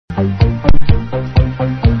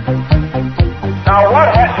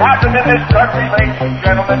happened in this country, ladies and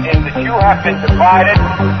gentlemen, is that you have been divided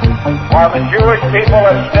while the Jewish people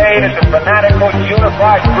have stayed as a fanatical,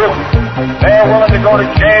 unified group. They are willing to go to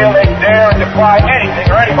jail, they dare and defy anything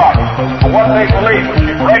or anybody for what they believe, which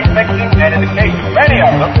is race mixing, and in the case of many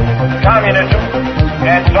of them, communism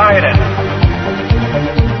and Zionism.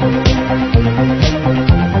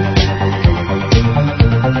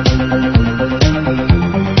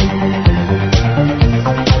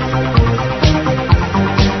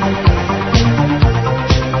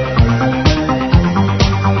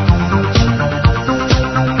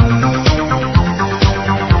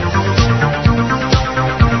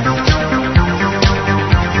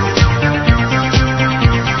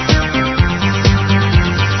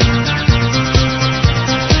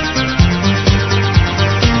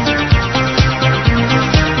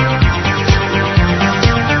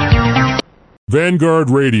 Vanguard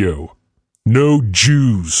Radio. No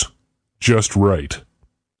Jews. Just right.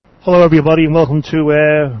 Hello everybody and welcome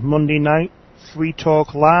to Monday Night Free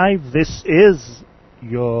Talk Live. This is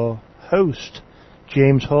your host,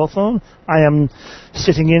 James Hawthorne. I am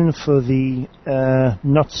sitting in for the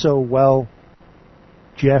not so well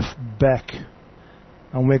Jeff Beck,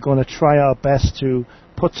 and we're going to try our best to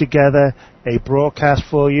put together a broadcast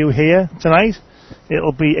for you here tonight.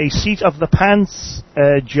 It'll be a seat of the pants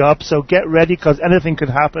job, so get ready because anything could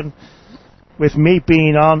happen. With me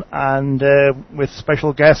being on and with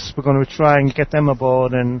special guests, we're going to try and get them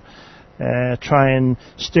aboard and try and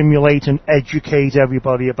stimulate and educate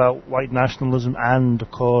everybody about white nationalism and,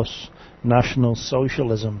 of course, National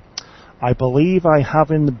Socialism. I believe I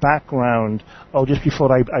have in the background, just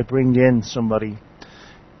before I bring in somebody,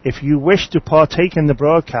 if you wish to partake in the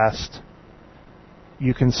broadcast,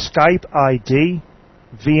 you can Skype ID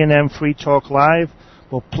VNN Free Talk Live.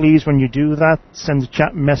 Well, please, when you do that, send a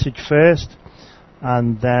chat message first,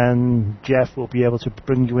 and then Jeff will be able to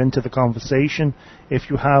bring you into the conversation. If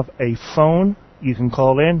you have a phone, you can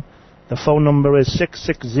call in. The phone number is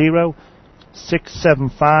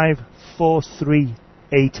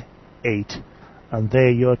 660-675-4388. And they're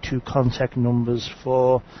your two contact numbers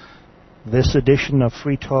for this edition of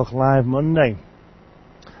Free Talk Live Monday.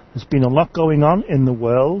 There's been a lot going on in the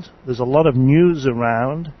world. There's a lot of news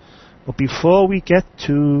around. But before we get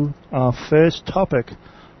to our first topic,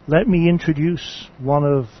 let me introduce one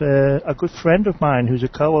of a good friend of mine who's a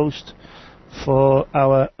co-host for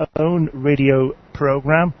our own radio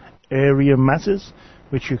program, Area Matters,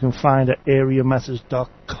 which you can find at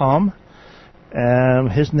areamatters.com.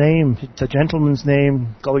 His name, the gentleman's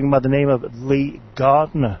name, going by the name of Lee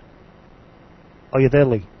Gardner. Are you there,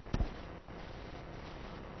 Lee?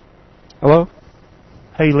 Hello?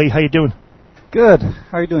 Hey, Lee, how you doing? Good.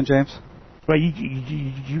 How are you doing, James? Well,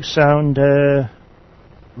 you sound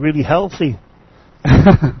really healthy.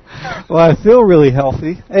 Well, I feel really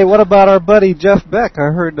healthy. Hey, what about our buddy Jeff Beck?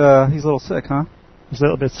 I heard he's a little sick, huh? He's a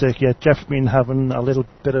little bit sick, yeah. Jeff's been having a little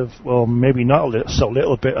bit of, well, maybe not a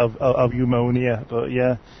little bit of pneumonia, but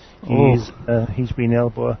yeah, he's been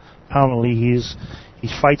ill, but apparently he's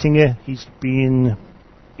fighting it. He's been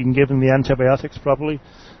given the antibiotics probably,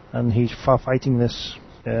 and he's fighting this.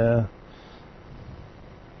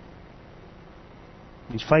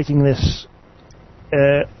 He's fighting this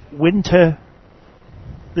winter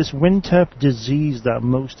disease that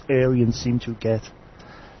most Aryans seem to get,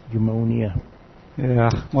 pneumonia. Yeah,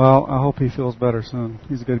 well, I hope he feels better soon.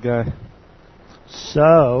 He's a good guy.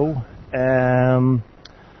 So, I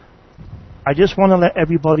just want to let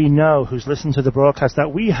everybody know who's listened to the broadcast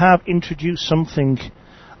that we have introduced something,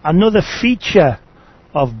 another feature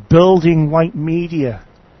of Building White Media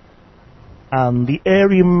and the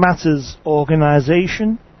Area Matters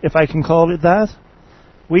organization, if I can call it that.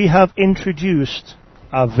 We have introduced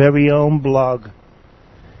our very own blog.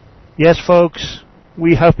 Yes, folks,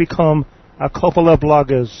 we have become a couple of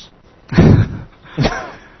bloggers.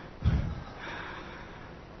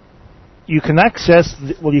 You can access,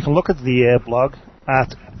 you can look at the blog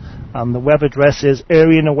at, the web address is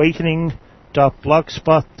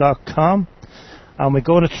aryanawakening.blogspot.com, and we're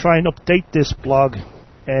going to try and update this blog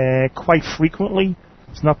quite frequently.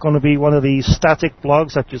 It's not going to be one of these static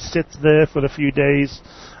blogs that just sits there for a few days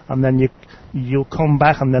and then you'll come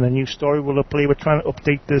back and then a new story will appear. We're trying to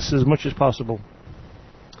update this as much as possible.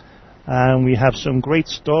 And we have some great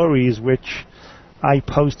stories which I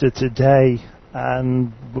posted today,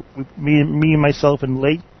 and me, myself and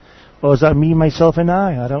Lee, or is that me, myself and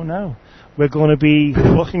I don't know. We're going to be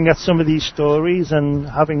looking at some of these stories and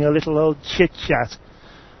having a little old chit-chat.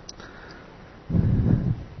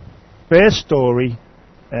 First story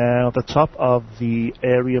at the top of the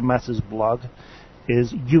Area Matters blog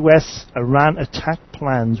is U.S. Iran attack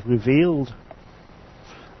plans revealed.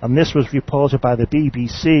 and this was reported by the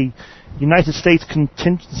BBC, United States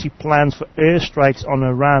contingency plans for airstrikes on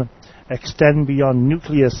Iran extend beyond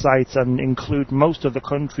nuclear sites and include most of the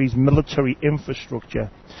country's military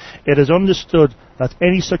infrastructure. It is understood that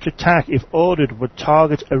any such attack, if ordered, would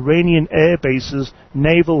target Iranian air bases,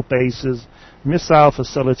 naval bases, missile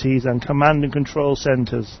facilities and command and control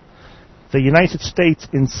centers. The United States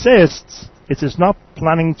insists it is not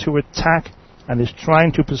planning to attack and is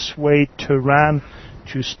trying to persuade Tehran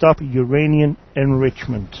to stop uranium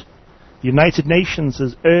enrichment. The United Nations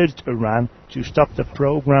has urged Iran to stop the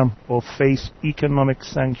program or face economic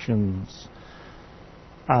sanctions.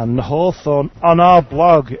 And Hawthorne, on our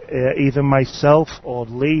blog, either myself or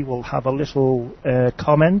Lee will have a little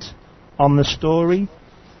comment on the story.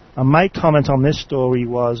 And my comment on this story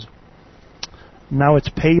was, now it's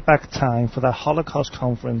payback time for the Holocaust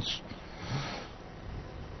conference.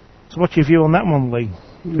 So what's your view on that one, Lee?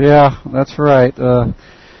 Yeah, that's right.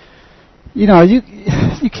 You know, you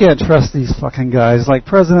can't trust these fucking guys. Like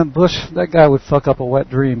President Bush, that guy would fuck up a wet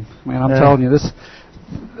dream. Man, I'm telling you,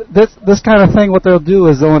 this kind of thing, what they'll do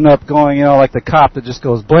is they'll end up going, you know, like the cop that just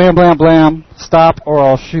goes blam, blam, blam, stop or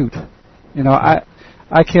I'll shoot. You know,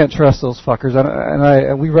 I can't trust those fuckers.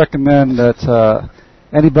 And we recommend that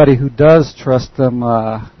anybody who does trust them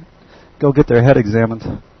go get their head examined.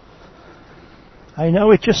 I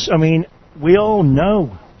know, we all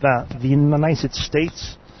know that the United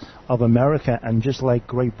States of America, and just like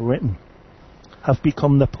Great Britain, have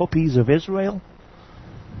become the puppies of Israel.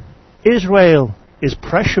 Israel is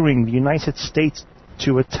pressuring the United States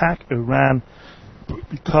to attack Iran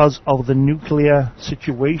because of the nuclear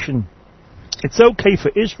situation. It's okay for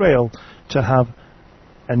Israel to have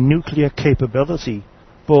a nuclear capability,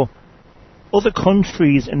 but other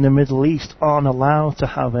countries in the Middle East aren't allowed to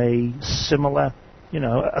have a similar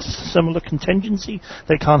contingency.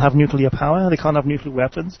 They can't have nuclear power, they can't have nuclear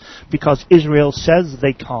weapons, because Israel says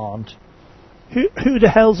they can't. Who the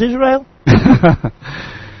hell's Israel?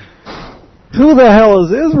 Who the hell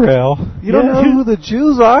is Israel? You don't know who the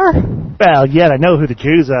Jews are? Well, yeah, I know who the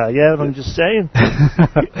Jews are, yeah, but I'm just saying.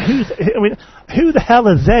 Who the hell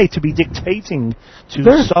are they to be dictating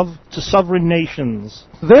to sovereign nations?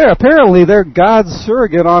 Apparently they're God's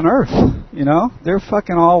surrogate on earth, you know? They're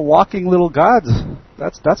fucking all walking little gods.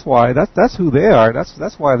 That's why. That's who they are.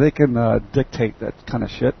 That's why they can dictate that kind of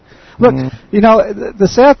shit. Look, you know, the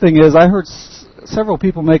sad thing is I heard several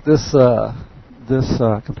people make this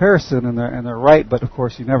comparison, and they're right, but of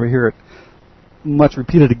course you never hear it much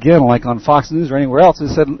repeated again, like on Fox News or anywhere else. They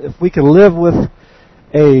said if we could live with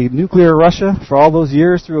a nuclear Russia for all those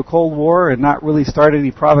years through a Cold War and not really start any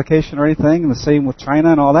provocation or anything, and the same with China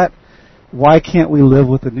and all that, why can't we live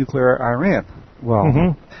with a nuclear Iran?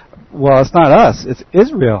 Well, it's not us. It's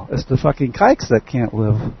Israel. It's the fucking kikes that can't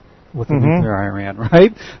live with a nuclear Iran,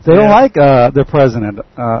 right? They don't like the president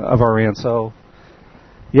of Iran, so...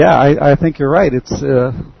 Yeah, I think you're right. It's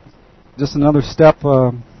just another step,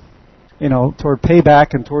 toward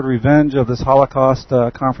payback and toward revenge of this Holocaust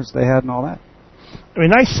conference they had and all that. I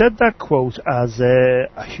mean, I said that quote as a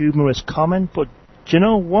humorous comment, but do you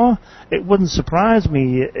know what? It wouldn't surprise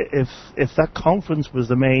me if that conference was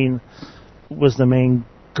the main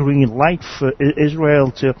green light for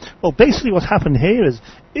Israel to... Well, basically what happened here is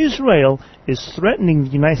Israel is threatening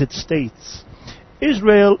the United States.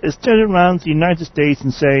 Israel is turning around to the United States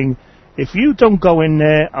and saying, if you don't go in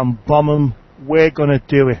there and bomb them, we're going to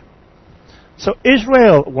do it. So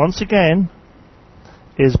Israel, once again,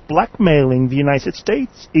 is blackmailing the United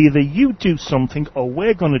States. Either you do something or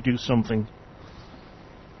we're going to do something.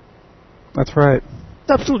 That's right.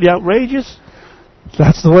 It's absolutely outrageous.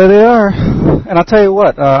 That's the way they are. And I'll tell you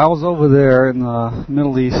what, I was over there in the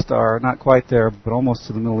Middle East, or not quite there, but almost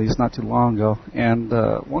to the Middle East not too long ago. And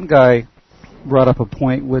one guy brought up a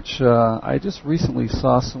point which I just recently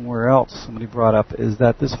saw somewhere else. Somebody brought up is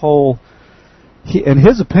that this whole, in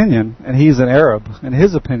his opinion, and he's an Arab, in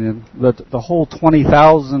his opinion, that the whole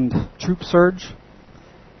 20,000 troop surge,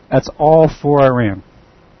 that's all for Iran.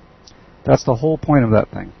 That's the whole point of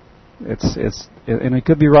that thing. And it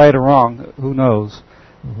could be right or wrong, who knows?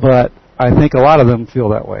 But I think a lot of them feel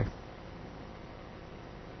that way.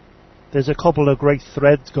 There's a couple of great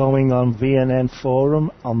threads going on VNN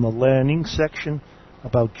forum on the learning section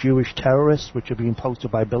about Jewish terrorists, which are being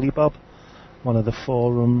posted by Billy Bob, one of the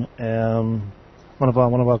forum, one of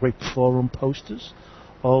our great forum posters.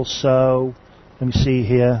 Also, let me see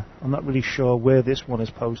here. I'm not really sure where this one is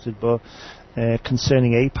posted, but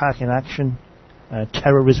concerning AIPAC in action,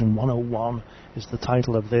 Terrorism 101 is the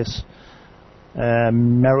title of this.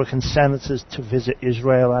 American senators to visit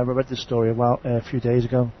Israel. I read this story a few days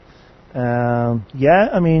ago.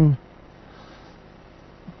 I mean,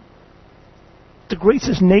 the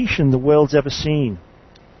greatest nation the world's ever seen,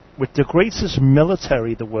 with the greatest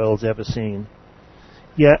military the world's ever seen,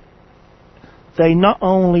 yet they not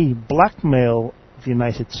only blackmail the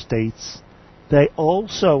United States, they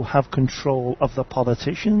also have control of the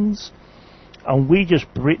politicians. And we just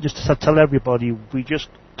to tell everybody, we just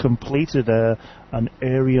completed an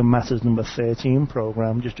Area Matters number 13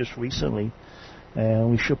 program just recently.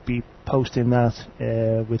 We should be posting that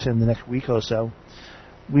within the next week or so.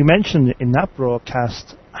 We mentioned in that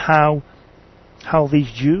broadcast how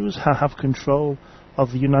these Jews have control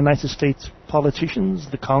of the United States politicians,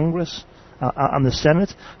 the Congress, and the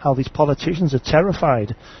Senate, how these politicians are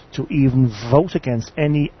terrified to even vote against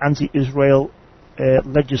any anti-Israel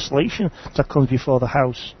legislation that comes before the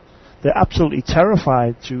House. They're absolutely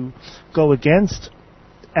terrified to go against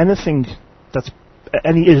anything that's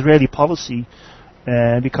any Israeli policy,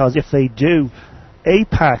 because if they do,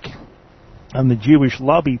 AIPAC and the Jewish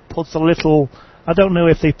lobby puts a little, I don't know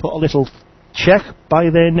if they put a little check by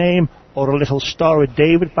their name or a little Star of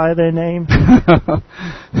David by their name.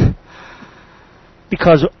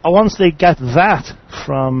 Because once they get that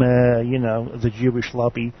from, the Jewish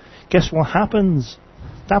lobby, guess what happens?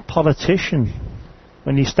 That politician,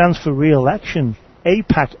 when he stands for re-election,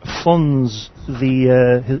 AIPAC funds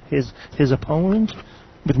his opponent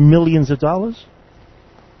with millions of dollars.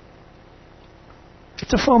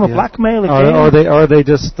 It's a form of blackmail again. Or they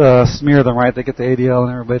just smear them, right? They get the ADL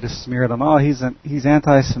and everybody just smear them. Oh, he's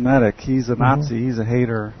anti-Semitic. He's a Nazi. He's a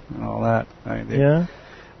hater and all that. Right?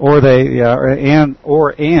 Or they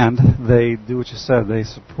do what you said. They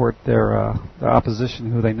support their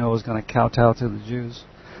opposition, who they know is going to kowtow to the Jews.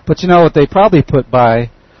 But you know what they probably put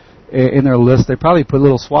in their list? They probably put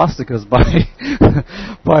little swastikas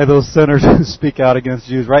by those senators who speak out against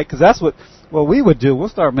Jews, right? Because that's what we would do. We'll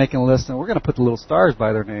start making lists, and we're going to put the little stars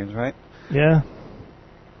by their names, right? Yeah.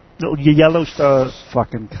 Little yellow stars.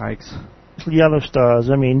 Fucking kikes. Little yellow stars.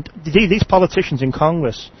 I mean, these politicians in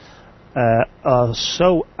Congress are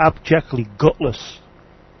so abjectly gutless.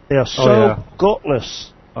 They are so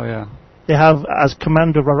gutless. Oh, yeah. They have, as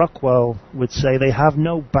Commander Rockwell would say, they have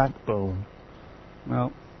no backbone.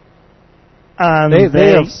 Well, and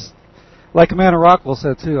they have, like Commander Rockwell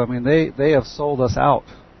said too, I mean, they have sold us out.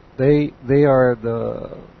 They are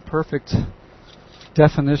the perfect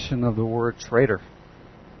definition of the word traitor.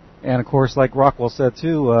 And of course, like Rockwell said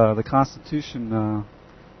too, the Constitution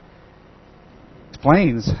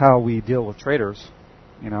explains how we deal with traitors.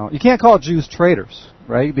 You know, you can't call Jews traitors,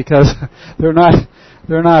 right? Because they're not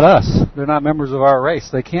us. They're not members of our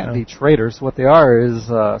race. They can't be traitors. What they are is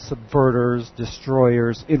subverters,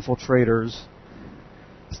 destroyers, infiltrators,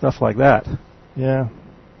 stuff like that. Yeah.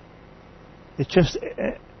 It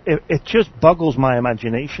just boggles my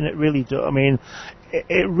imagination. It really does. I mean,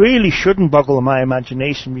 it really shouldn't boggle my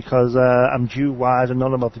imagination, because I'm Jew-wise and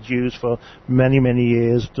known about the Jews for many, many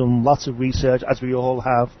years, done lots of research, as we all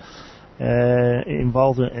have,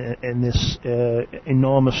 involved in this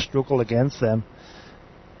enormous struggle against them.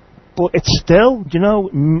 But it's still,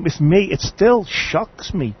 with me, it still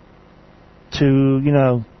shocks me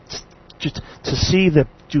to, just to see the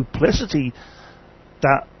duplicity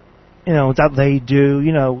that, that they do,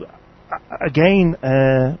 again,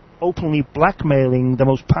 openly blackmailing the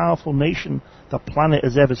most powerful nation the planet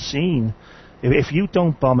has ever seen. If you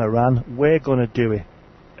don't bomb Iran, we're going to do it.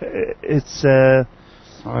 It's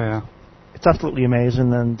absolutely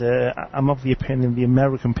amazing, and I'm of the opinion the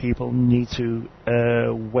American people need to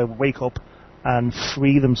wake up and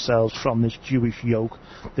free themselves from this Jewish yoke.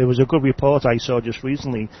 There was a good report I saw just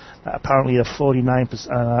recently that apparently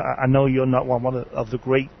 49%. I know you're not one of the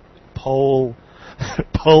great poll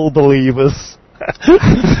believers.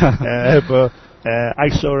 But I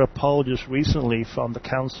saw a poll just recently from the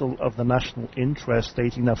Council of the National Interest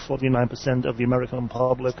stating that 49% of the American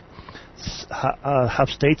public have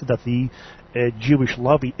stated that the Jewish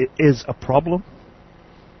lobby is a problem.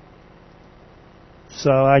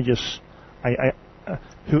 So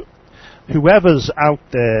whoever's out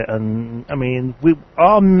there, and I mean,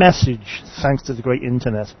 our message, thanks to the great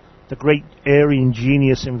internet, the great Aryan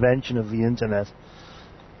genius invention of the internet,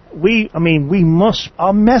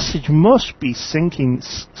 our message must be sinking,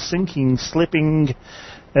 slipping,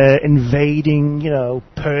 invading,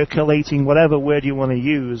 percolating, whatever word you want to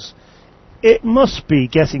use. It must be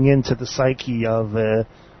getting into the psyche of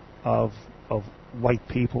white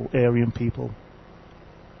people, Aryan people,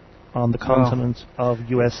 on the continent of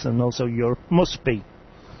US and also Europe. Must be.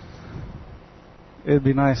 It'd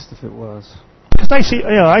be nice if it was. Because I see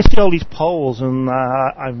all these polls, and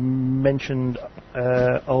I've mentioned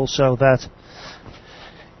also that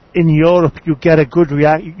in Europe you get a good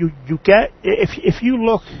reaction. You get, if you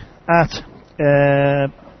look at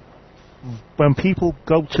when people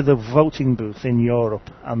go to the voting booth in Europe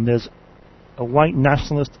and there's a white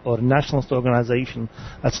nationalist or a nationalist organisation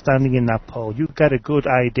that's standing in that poll, you get a good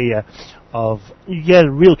idea you get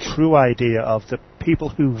a real true idea of the people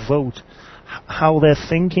who vote, how they're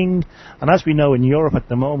thinking. And as we know in Europe at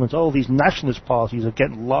the moment, all these nationalist parties are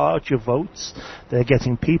getting larger votes. They're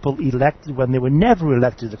getting people elected when they were never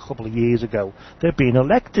elected a couple of years ago. They're being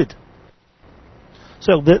elected.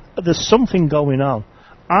 So there's something going on.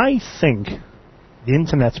 I think the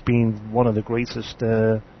internet's been one of the greatest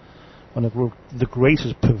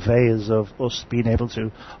purveyors of us being able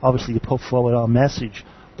to obviously put forward our message,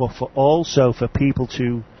 but also for people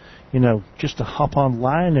to, just to hop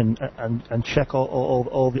online and check all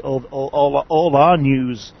our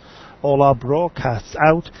news, all our broadcasts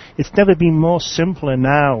out. It's never been more simpler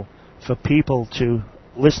now for people to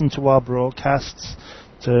listen to our broadcasts,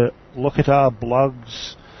 to look at our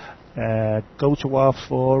blogs, go to our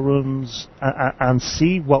forums and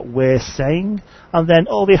see what we're saying, and then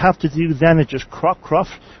all they have to do then is just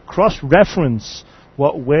cross-reference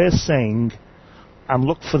what we're saying and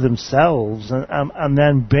look for themselves, and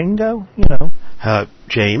then bingo,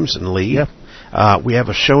 James and Lee, yeah. We have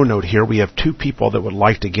a show note here. We have two people that would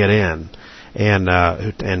like to get in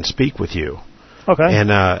and speak with you. Okay. And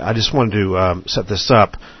I just wanted to set this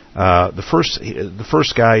up. The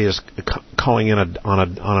first guy is calling in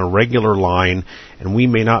on a regular line, and we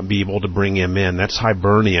may not be able to bring him in. That's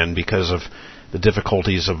Hibernian because of the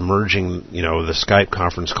difficulties of merging, the Skype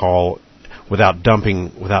conference call without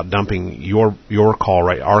dumping your call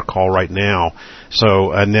our call right now.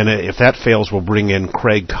 So, and then if that fails, we'll bring in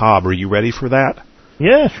Craig Cobb. Are you ready for that?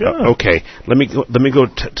 Yeah, sure. Okay. Let me go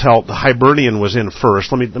tell the Hibernian was in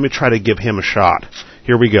first. Let me try to give him a shot.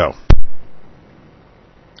 Here we go.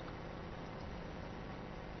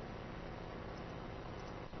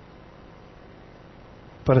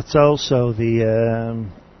 But it's also the,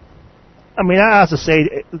 as I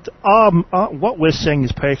say, what we're saying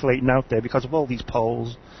is percolating out there because of all these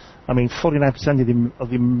polls. 49% of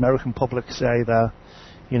the American public say that,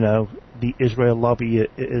 the Israel lobby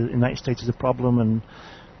in the United States is a problem, and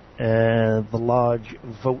the large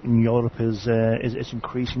vote in Europe is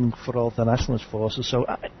increasing for all the nationalist forces. So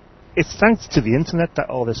it's thanks to the internet that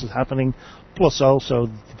all this is happening, plus also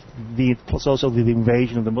the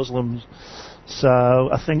invasion of the Muslims. So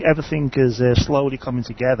I think everything is slowly coming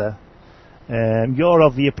together. You're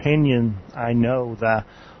of the opinion, I know, that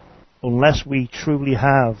unless we truly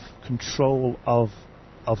have control of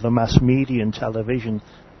the mass media and television,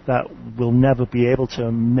 that we'll never be able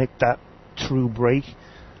to make that true break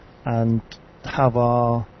and have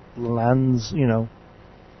our lands,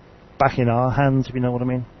 back in our hands, if you know what I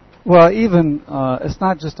mean. Well, even it's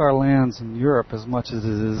not just our lands in Europe as much as it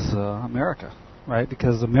is America, right?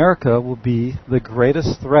 Because America will be the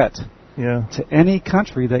greatest threat to any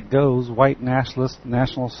country that goes white nationalist,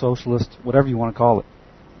 national socialist, whatever you want to call it.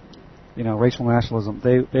 Racial nationalism.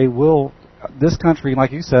 They will. This country,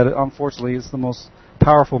 like you said, unfortunately, is the most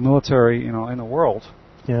powerful military, in the world.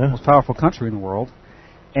 Yeah. Most powerful country in the world.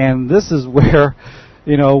 And this is where,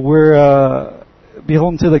 we're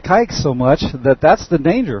beholden to the kikes so much that's the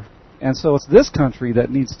danger. And so it's this country that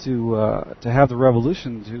needs to have the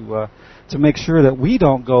revolution to make sure that we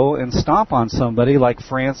don't go and stomp on somebody like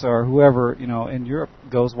France or whoever, in Europe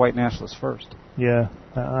goes white nationalist first. Yeah,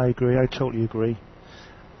 I agree. I totally agree.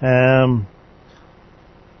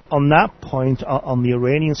 On that point, on the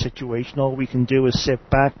Iranian situation, all we can do is sit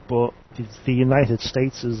back, but the United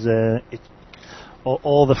States is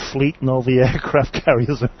all the fleet and all the aircraft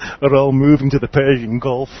carriers are all moving to the Persian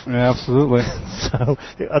Gulf. Yeah, absolutely. So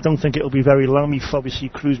I don't think it'll be very long before we see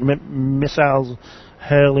cruise missiles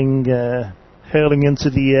hurling into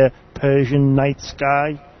the Persian night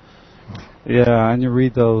sky. Yeah, and you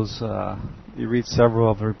read several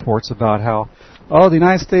of the reports about how, the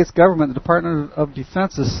United States government, the Department of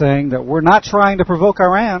Defense is saying that we're not trying to provoke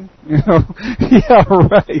Iran. Yeah,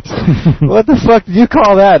 right. What the fuck do you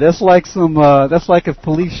call that? That's like that's like if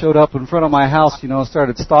police showed up in front of my house, and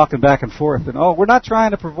started stalking back and forth, and we're not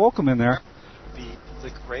trying to provoke them in there.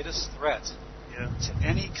 The greatest threat to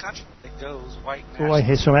any country that goes white nationalist. Oh, I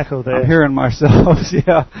hear some echo there. I'm hearing myself,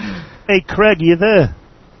 yeah. Hey, Craig, you there?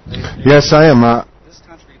 Yes, I am. This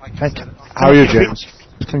country, how are you, James?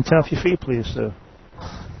 Can you turn off your feet, please, sir?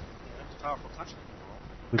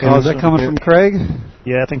 Okay, is that coming from Craig?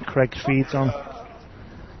 Yeah, I think Craig's feed's on.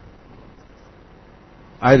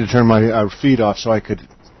 I had to turn my feed off so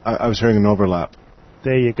I was hearing an overlap.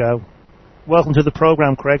 There you go. Welcome to the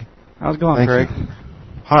program, Craig. How's it going, Thank Craig? You.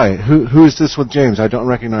 Hi, who is this with James? I don't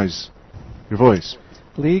recognize your voice.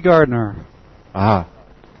 Lee Gardner. Ah.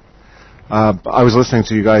 I was listening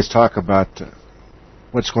to you guys talk about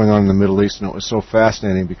what's going on in the Middle East, and it was so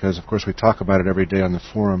fascinating because, of course, we talk about it every day on the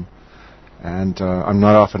forum. And I'm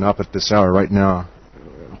not often up at this hour. Right now,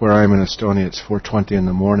 where I am in Estonia, it's 4:20 in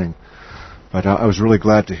the morning. But I was really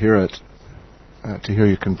glad to hear it, to hear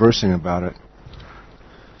you conversing about it.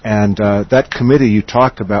 And that committee you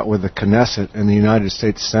talked about with the Knesset and the United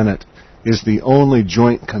States Senate is the only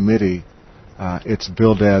joint committee it's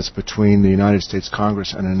billed as between the United States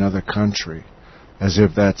Congress and another country, as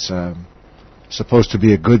if that's supposed to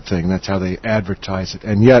be a good thing. That's how they advertise it.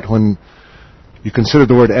 And yet, when you consider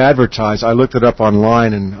the word advertise, I looked it up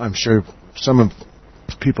online, and I'm sure some of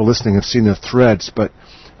the people listening have seen the threads, but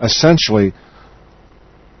essentially,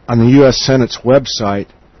 on the U.S. Senate's website,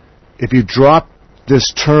 if you drop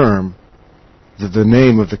this term, the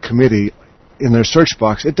name of the committee, in their search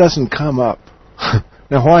box, it doesn't come up.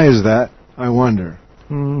 Now, why is that? I wonder.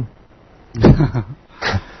 And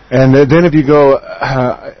then if you go,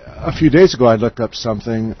 a few days ago I looked up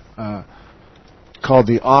something called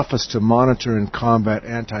the Office to Monitor and Combat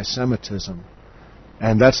Anti-Semitism.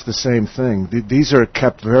 And that's the same thing. These are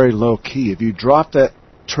kept very low key. If you drop that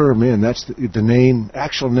term in, that's the name,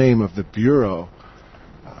 actual name of the Bureau.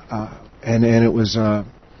 And it was,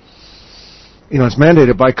 it's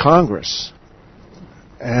mandated by Congress.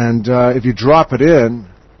 And if you drop it in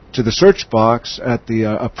to the search box at the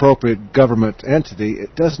appropriate government entity,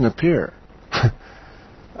 it doesn't appear.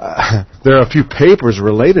 There are a few papers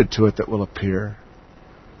related to it that will appear.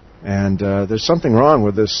 And there's something wrong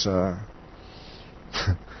with this.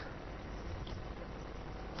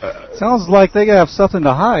 Sounds like they have something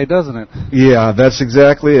to hide, doesn't it? Yeah, that's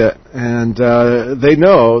exactly it. And they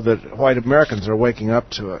know that white Americans are waking up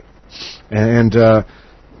to it. And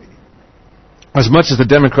as much as the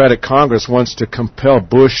Democratic Congress wants to compel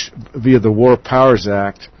Bush via the War Powers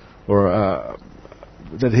Act, or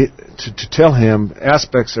to tell him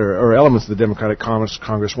aspects or elements of the Democratic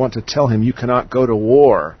Congress want to tell him you cannot go to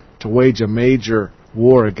war, to wage a major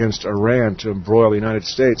war against Iran to embroil the United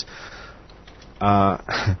States,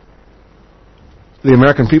 the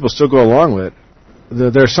American people still go along with it.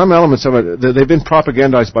 There are some elements of it, they've been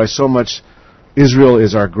propagandized by so much, Israel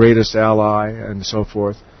is our greatest ally and so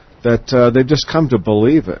forth, that they've just come to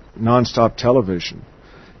believe it, nonstop television.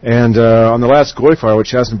 And on the last Goy Fire,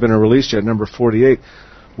 which hasn't been released yet, number 48,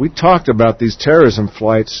 we talked about these terrorism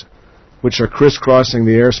flights which are crisscrossing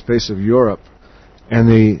the airspace of Europe. And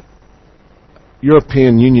the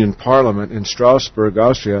European Union Parliament in Strasbourg,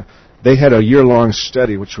 Austria, they had a year-long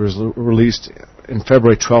study which was released in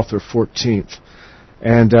February 12th or 14th.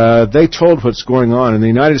 And they told what's going on. And the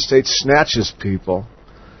United States snatches people.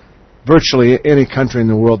 Virtually any country in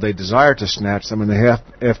the world they desire to snatch them, and they have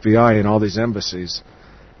FBI in all these embassies.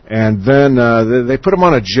 And then they put them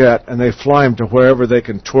on a jet, and they fly them to wherever they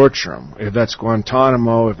can torture them. If that's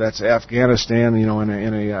Guantanamo, if that's Afghanistan, in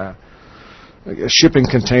a shipping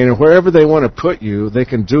container, wherever they want to put you, they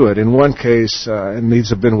can do it. In one case, and these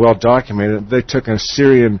have been well documented, they took a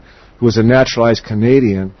Syrian who was a naturalized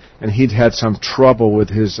Canadian, and he'd had some trouble with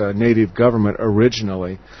his native government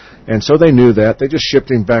originally. And so they knew that. They just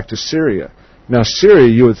shipped him back to Syria. Now, Syria,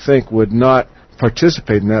 you would think, would not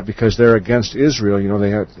participate in that because they're against Israel.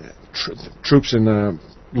 They had troops in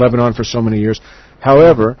Lebanon for so many years.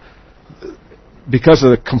 However, because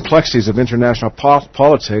of the complexities of international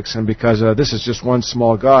politics and because this is just one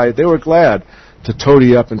small guy, they were glad to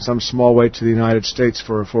toady up in some small way to the United States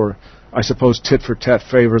for I suppose, tit-for-tat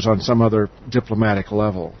favors on some other diplomatic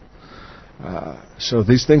level. So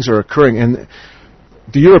these things are occurring. And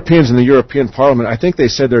the Europeans in the European Parliament, I think they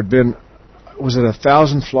said there had been, was it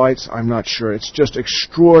 1,000 flights? I'm not sure. It's just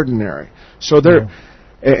extraordinary. So they're,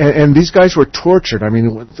 and these guys were tortured. I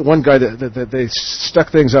mean, the one guy that they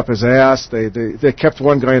stuck things up his ass. They kept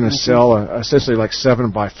one guy in a cell, essentially like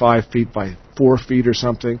 7 by 5 feet by 4 feet or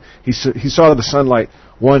something. He saw the sunlight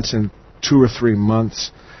once in 2 or 3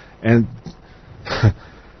 months, and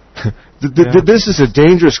this is a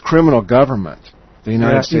dangerous criminal government. The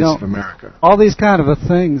United States of America. All these kind of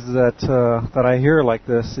things that I hear like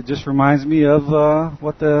this, it just reminds me of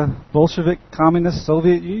what the Bolshevik Communist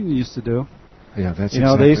Soviet Union used to do. Yeah, that's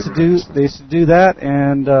they used to do that,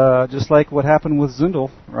 and just like what happened with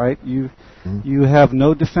Zundel, right? You have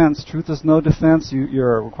no defense. Truth is no defense.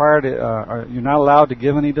 You're required. You're not allowed to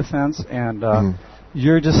give any defense, and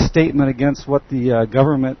your just statement against what the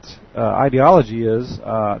government ideology is.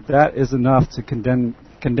 That is enough to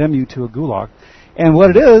condemn you to a gulag. And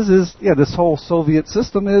what it is this whole Soviet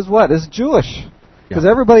system is what? It's Jewish. Because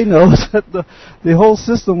everybody knows that the whole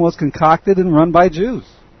system was concocted and run by Jews.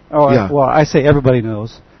 Oh, well, I say everybody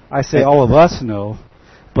knows. I say all of us know.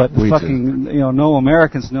 But no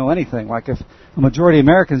Americans know anything. Like if a majority of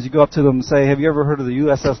Americans, you go up to them and say, "Have you ever heard of the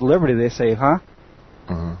USS Liberty?" They say, "Huh?"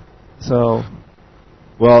 Uh-huh. So,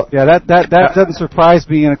 well, yeah, that doesn't surprise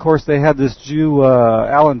me. And of course, they had this Jew,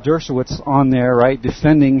 Alan Dershowitz, on there, right,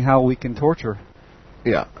 defending how we can torture.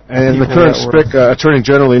 Yeah, and the current Attorney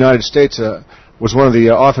General of the United States was one of the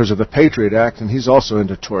authors of the Patriot Act, and he's also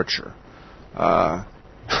into torture.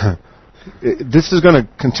 This is going to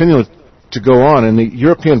continue to go on. In the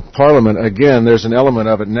European Parliament, again, there's an element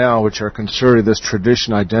of it now which are considered this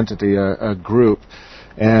tradition identity group,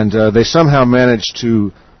 and they somehow managed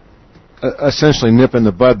to essentially nip in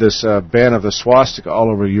the bud this ban of the swastika all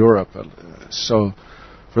over Europe. So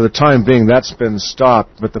for the time being, that's been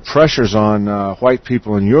stopped, but the pressures on white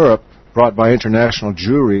people in Europe brought by international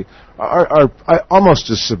Jewry are almost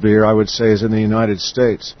as severe, I would say, as in the United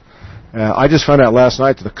States. I just found out last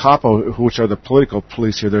night that the Capo, which are the political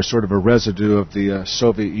police here, they're sort of a residue of the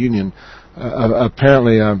Soviet Union.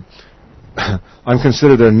 Apparently, I'm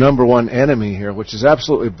considered their number one enemy here, which is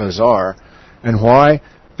absolutely bizarre. And why?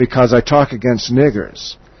 Because I talk against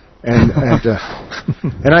niggers. And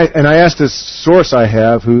I asked this source I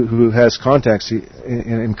have who has contacts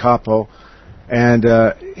in Capo, and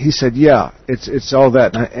he said, yeah, it's all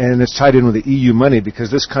that, and it's tied in with the EU money because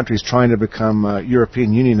this country is trying to become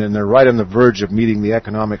European Union, and they're right on the verge of meeting the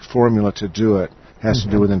economic formula to do it. It has to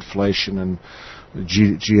do with inflation and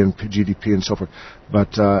GDP and so forth.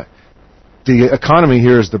 But the economy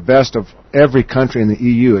here is the best of every country in the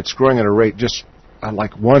EU. It's growing at a rate just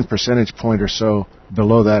like 1 percentage point or so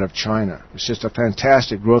below that of China. It's just a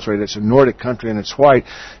fantastic growth rate. It's a Nordic country and it's white.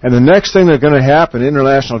 And the next thing that's going to happen,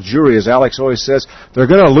 international Jewry, as Alex always says, they're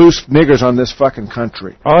going to loose niggers on this fucking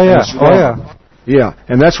country. Oh yeah, Yeah,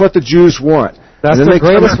 and that's what the Jews want. That's their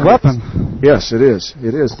greatest weapon. Yes, it is.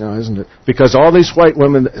 It is now, isn't it? Because all these white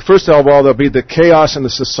women, first of all, there'll be the chaos in the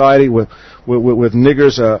society with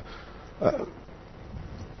niggers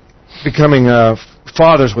becoming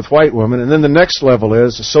fathers with white women, and then the next level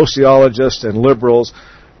is sociologists and liberals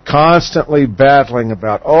constantly battling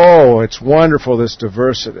about, oh, it's wonderful, this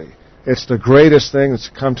diversity. It's the greatest thing that's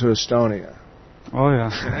come to Estonia. Oh, yeah.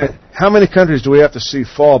 How many countries do we have to see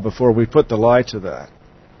fall before we put the lie to that?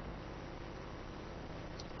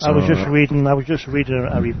 I was just reading a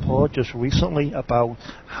report just recently about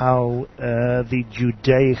how the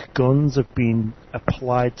Judaic guns have been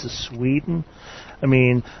applied to Sweden. I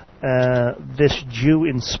mean, this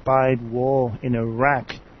Jew-inspired war in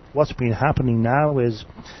Iraq, what's been happening now is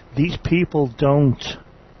these people don't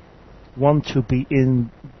want to be in,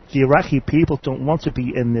 the Iraqi people don't want to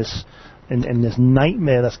be in this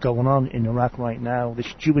nightmare that's going on in Iraq right now,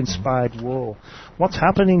 this Jew-inspired war. What's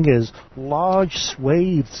happening is large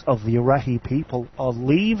swathes of the Iraqi people are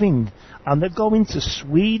leaving and they're going to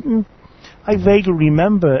Sweden. I vaguely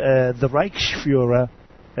remember the Reichsfuhrer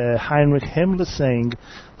Heinrich Himmler saying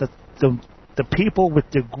that the people with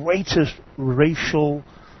the greatest racial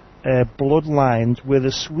bloodlines were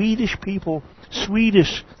the Swedish people. The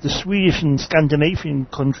Swedish and Scandinavian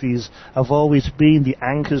countries have always been the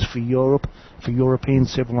anchors for Europe, for European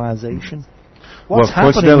civilization. What's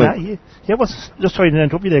happening that year? Yeah, just sorry to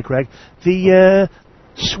interrupt you there, Craig.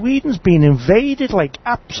 Sweden's been invaded, like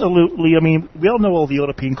absolutely. I mean, we all know all the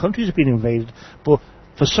European countries have been invaded, but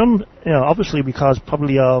for some, obviously because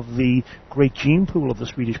probably of the great gene pool of the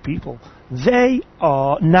Swedish people, they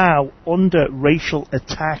are now under racial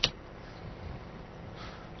attack.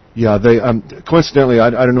 Yeah, they coincidentally, I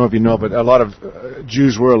don't know if you know, but a lot of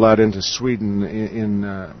Jews were allowed into Sweden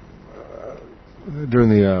during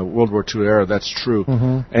the World War II era. That's true,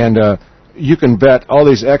 and you can bet all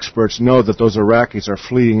these experts know that those Iraqis are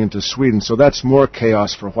fleeing into Sweden. So that's more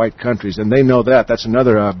chaos for white countries, and they know that. That's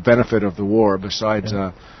another benefit of the war besides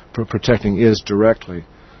protecting IS directly.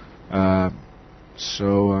 Yeah,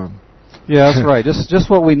 that's right. Just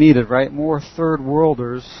what we needed, right? More third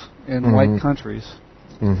worlders in white countries.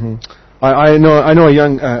 I know a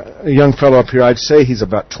young fellow up here. I'd say he's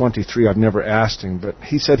about 23. I've never asked him, but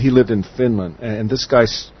he said he lived in Finland, and this guy,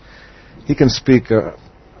 he can speak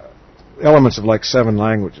elements of like 7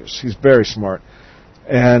 languages. He's very smart,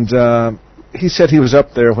 and he said he was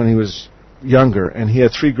up there when he was younger, and he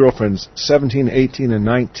had 3 girlfriends, 17, 18, and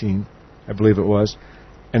 19, I believe it was,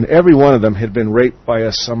 and every one of them had been raped by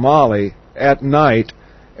a Somali at night.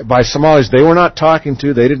 By Somalis they were not talking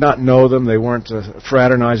to, they did not know them, they weren't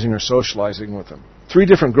fraternizing or socializing with them. 3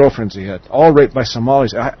 different girlfriends he had, all raped by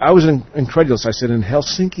Somalis. I was incredulous. I said, in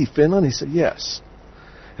Helsinki, Finland? He said, yes.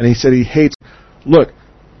 And he said he hates... Look,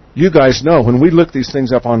 you guys know, when we look these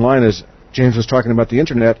things up online, as James was talking about the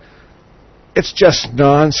Internet, it's just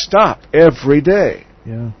non-stop, every day.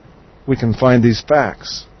 Yeah. we can find these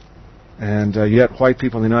facts. And yet white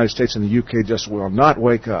people in the United States and the UK just will not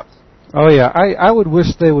wake up. Oh, yeah. I would wish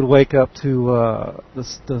they would wake up to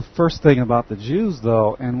the first thing about the Jews,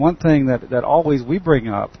 though. And one thing that always we bring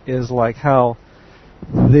up is like how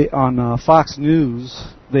on Fox News,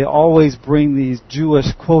 they always bring these Jewish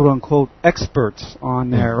quote-unquote experts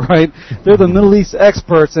on there, right? They're the Middle East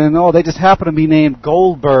experts, and they just happen to be named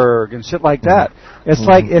Goldberg and shit like that. It's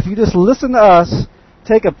like if you just listen to us,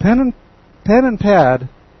 take a pen and pad,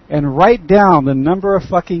 and write down the number of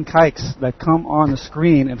fucking kikes that come on the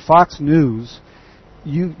screen in Fox News,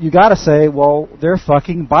 you gotta say, well, they're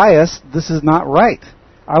fucking biased. This is not right.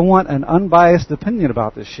 I want an unbiased opinion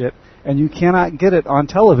about this shit, and you cannot get it on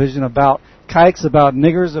television about kikes, about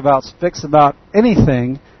niggers, about spics, about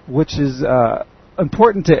anything which is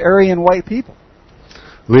important to Aryan white people.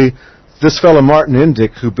 Lee, this fellow Martin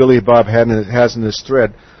Indyk, who Billy Bob has in this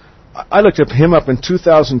thread, I looked him up in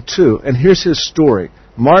 2002, and here's his story.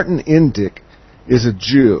 Martin Indyk is a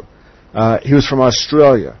Jew. He was from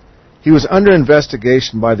Australia. He was under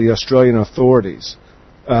investigation by the Australian authorities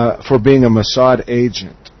for being a Mossad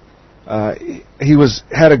agent. He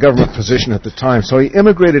had a government position at the time, so he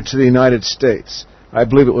immigrated to the United States. I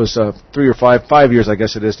believe it was 3 or 5 years, I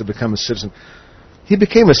guess it is, to become a citizen. He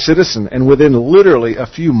became a citizen, and within literally a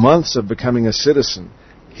few months of becoming a citizen,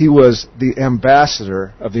 he was the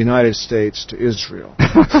ambassador of the United States to Israel.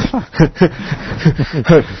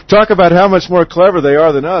 Talk about how much more clever they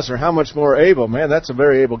are than us, or how much more able. Man, that's a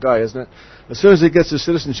very able guy, isn't it? As soon as he gets his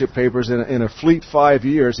citizenship papers, in a fleet 5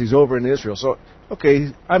 years, he's over in Israel. So,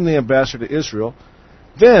 okay, I'm the ambassador to Israel.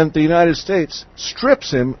 Then the United States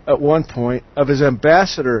strips him at one point of his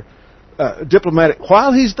ambassador diplomatic,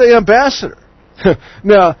 while he's the ambassador.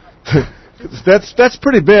 Now, that's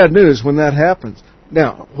pretty bad news when that happens.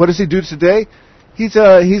 Now, what does he do today? He's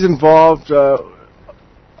involved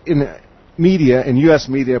in media, in U.S.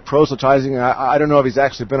 media, proselytizing. I don't know if he's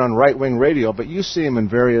actually been on right-wing radio, but you see him in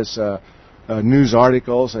various news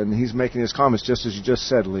articles, and he's making his comments just as you just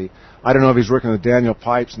said, Lee. I don't know if he's working with Daniel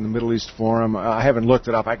Pipes in the Middle East Forum. I haven't looked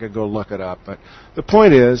it up. I could go look it up. But the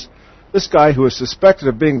point is, this guy who is suspected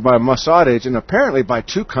of being by a Mossad agent, apparently by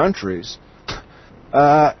 2 countries,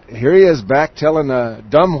 here he is back telling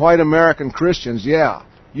dumb white American Christians, yeah,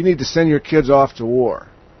 you need to send your kids off to war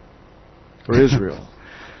for Israel.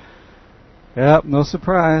 Yep, no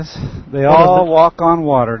surprise. They all walk on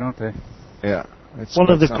water, don't they? Yeah. One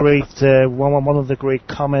of the great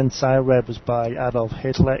comments I read was by Adolf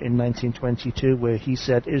Hitler in 1922, where he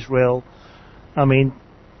said Israel, I mean,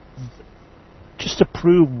 just to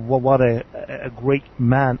prove what a great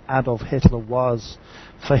man Adolf Hitler was,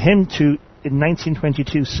 for him to in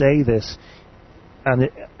 1922 say this, and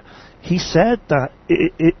he said that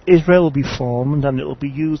Israel will be formed and it will be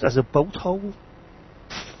used as a boat hole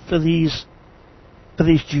for these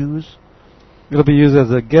Jews. It'll be used as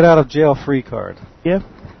a get-out-of-jail-free card. Yeah.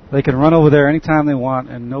 They can run over there anytime they want,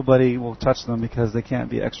 and nobody will touch them because they can't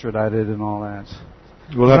be extradited and all that.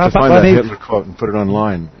 We'll have to find that Hitler quote and put it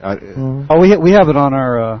online. Oh, we have it on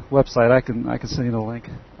our website. I can send you the link.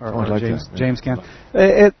 Or like James can.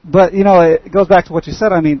 But it goes back to what you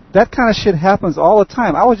said. I mean, that kind of shit happens all the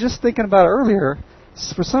time. I was just thinking about it earlier.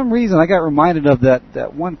 For some reason, I got reminded of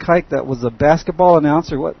that one kike that was a basketball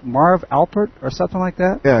announcer. What, Marv Alpert or something like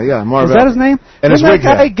that? Yeah, Marv. Was that his name? And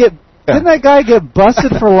Didn't that guy get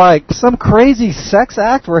busted for like some crazy sex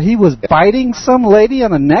act where he was biting some lady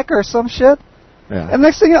on the neck or some shit? Yeah. And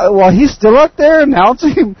next thing, he's still up there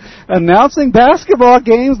announcing basketball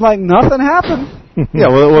games like nothing happened. Yeah,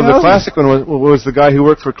 well, the classic one was the guy who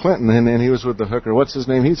worked for Clinton, and he was with the hooker. What's his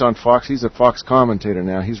name? He's on Fox. He's a Fox commentator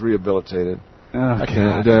now. He's rehabilitated. Oh,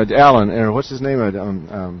 Allen, or what's his name?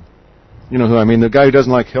 You know who I mean? The guy who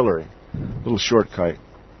doesn't like Hillary. Little short kite.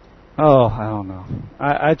 Oh, I don't know.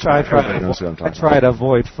 I try to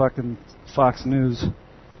avoid fucking Fox News.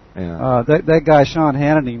 Yeah. That guy Sean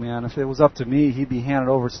Hannity, man. If it was up to me, he'd be handed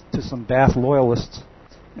over to some Bath loyalists.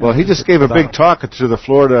 Well, he just gave a big talk to the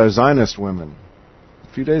Florida Zionist women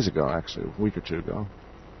a few days ago, actually, a week or 2 ago.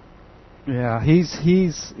 Yeah,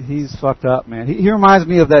 he's fucked up, man. He reminds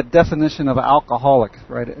me of that definition of an alcoholic,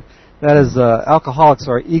 right? That is, alcoholics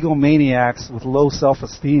are egomaniacs with low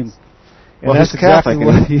self-esteem. And well, that's he's Catholic. Exactly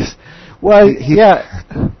what he's. Well,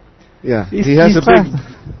 yeah. Yeah, he has a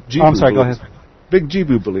big. I'm sorry. Go ahead. Big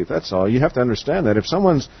Jibu belief. That's all. You have to understand that if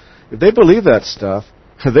they believe that stuff,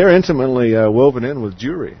 they're intimately woven in with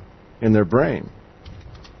Jewry in their brain.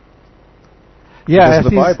 Yeah, because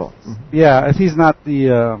of the Bible. Yeah, if he's not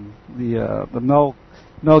the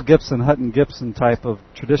Mel Gibson, Hutton Gibson type of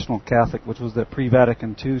traditional Catholic, which was the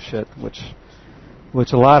pre-Vatican II shit, which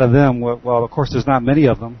which a lot of them, well, of course, there's not many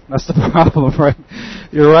of them. That's the problem, right?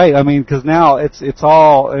 You're right. I mean, because now it's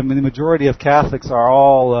all. I mean, the majority of Catholics are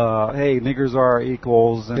all, hey, niggers are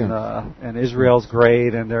equals, and Israel's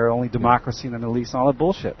great, and they're only democracy in the Middle East, and all that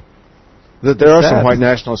bullshit. There are some white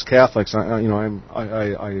nationalist Catholics. I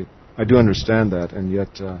do understand that, and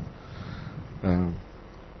yet,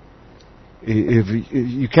 if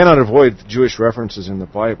you cannot avoid Jewish references in the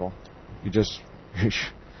Bible, you just,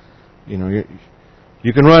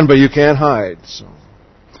 you can run, but you can't hide. So,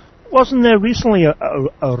 wasn't there recently a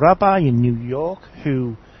rabbi in New York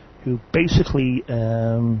who basically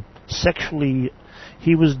sexually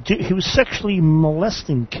he was sexually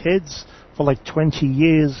molesting kids for like 20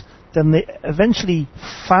 years? Then they eventually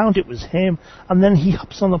found it was him, and then he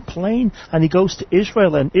hops on a plane and he goes to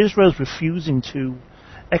Israel, and Israel's refusing to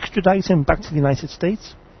extradite him back to the United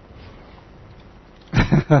States.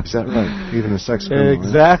 Is that right? Even a sex criminal.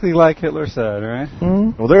 Exactly like Hitler said, right?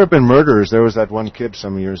 Mm-hmm. Well, there have been murderers. There was that one kid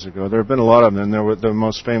some years ago. There have been a lot of them. The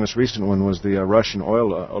most famous recent one was the Russian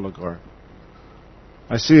oil oligarch.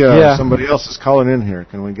 I see somebody else is calling in here.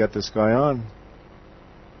 Can we get this guy on?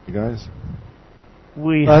 You guys?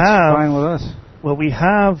 That's fine with us. Well, we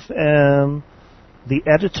have the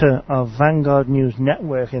editor of Vanguard News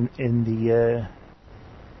Network in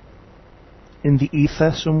the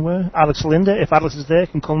ether somewhere. Alex Linder, if Alex is there,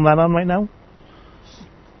 can come that on right now.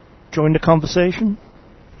 Join the conversation.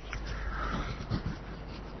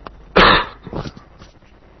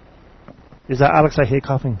 Is that Alex? I hear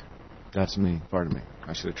coughing. That's me. Pardon me.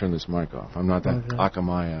 I should have turned this mic off. I'm not that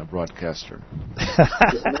Akamai broadcaster.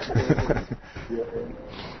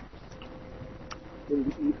 In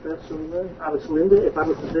the ether somewhere. Alex Linder, if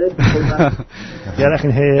Alex is there, can come back. Yeah, I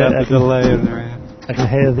can hear. I can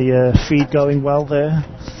hear the feed going well there.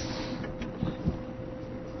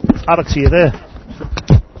 Alex, are you there?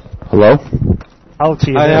 Hello? Alex,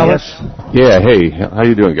 are you Hi, there? Alex. Yes. Yeah, hey, how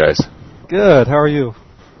you doing, guys? Good. How are you?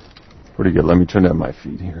 Pretty good. Let me turn down my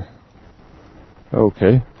feed here.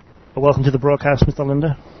 Okay. Well, welcome to the broadcast, Mr.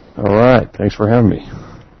 Linder. All right. Thanks for having me.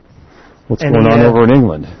 What's going on over in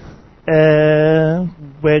England?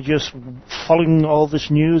 We're just following all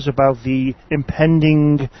this news about the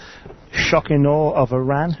impending shock and awe of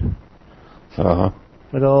Iran. Uh-huh.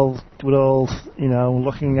 We're all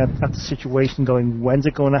looking at the situation going, when's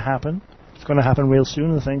it going to happen? It's going to happen real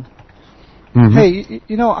soon, I think. Mm-hmm. Hey,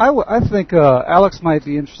 I think Alex might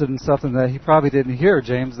be interested in something that he probably didn't hear,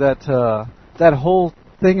 James, that whole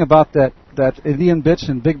thing about that Indian bitch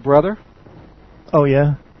and Big Brother. Oh,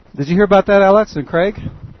 yeah? Did you hear about that, Alex and Craig?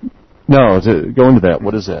 No, go into that.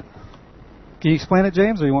 What is that? Can you explain it,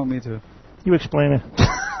 James, or you want me to? You explain it.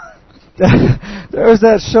 There was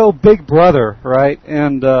that show Big Brother, right,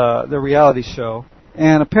 and the reality show,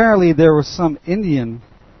 and apparently there was some Indian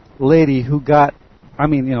lady who got,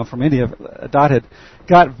 from India, Dotted,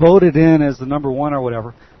 got voted in as the number one or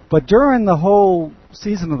whatever. But during the whole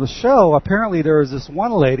season of the show, apparently there was this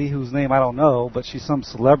one lady whose name I don't know, but she's some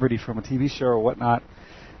celebrity from a TV show or whatnot.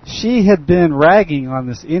 She had been ragging on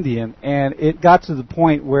this Indian, and it got to the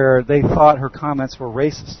point where they thought her comments were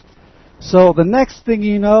racist. So the next thing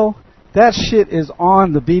you know, that shit is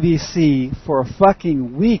on the BBC for a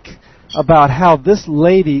fucking week about how this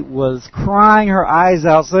lady was crying her eyes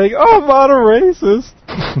out saying, "Oh, I'm not a racist."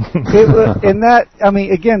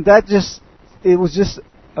 It was just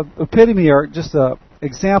an epitome or just a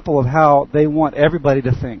example of how they want everybody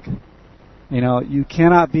to think. You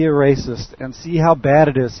cannot be a racist, and see how bad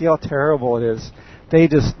it is, see how terrible it is. They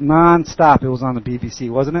just non-stop, it was on the BBC,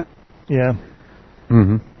 wasn't it? Yeah.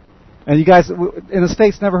 Mm-hmm. And you guys in the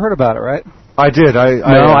States never heard about it, right? I did.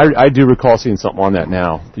 I do recall seeing something on that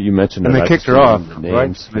now that you mentioned. And it. they kicked her off,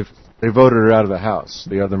 right? They voted her out of the House,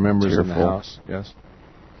 the other members in the House. Yes.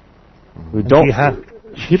 We don't.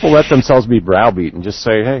 People let themselves be browbeat and just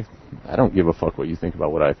say, "Hey, I don't give a fuck what you think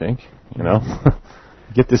about what I think."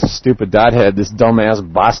 Get this stupid dothead, this dumbass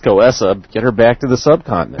Bosco Essa, get her back to the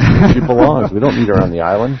subcontinent where she belongs. We don't need her on the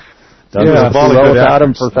island. Done without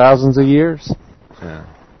him for thousands of years. Yeah.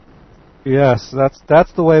 Yes,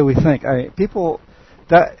 that's the way we think. Until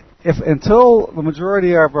the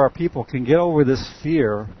majority of our people can get over this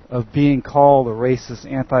fear of being called a racist,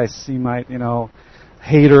 anti-Semite,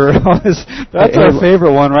 hater, and all this, that's our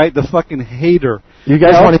favorite one, right? The fucking hater. You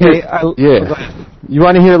guys want to hear? You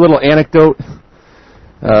want to hear a little anecdote?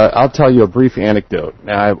 I'll tell you a brief anecdote.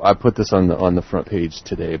 Now, I put this on the front page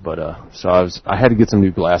today, but I had to get some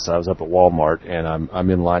new glasses. I was up at Walmart, and I'm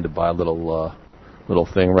in line to buy a little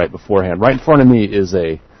thing right beforehand. Right in front of me is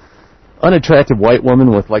a unattractive white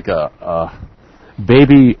woman with like a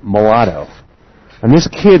baby mulatto, and this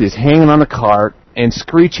kid is hanging on the cart, and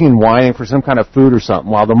screeching and whining for some kind of food or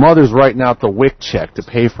something, while the mother's writing out the WIC check to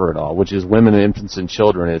pay for it all, which is Women, Infants, and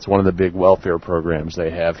Children. It's one of the big welfare programs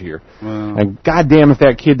they have here. Wow. And goddamn if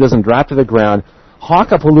that kid doesn't drop to the ground,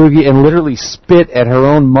 hawk up a loogie, and literally spit at her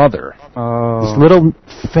own mother. Oh. This little,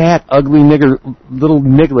 fat, ugly nigger, little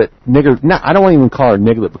niglet. No, I don't want to even call her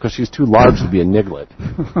niglet because she's too large to be a niglet.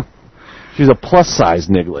 She's a plus-size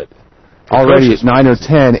niglet, already at 9 or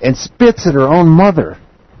 10, and spits at her own mother.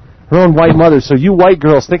 Her own white mother. So you white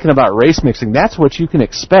girls thinking about race mixing, that's what you can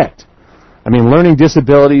expect. I mean, learning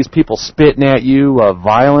disabilities, people spitting at you,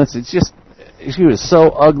 violence. She was so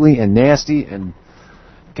ugly and nasty, and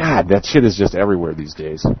God, that shit is just everywhere these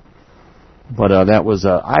days. But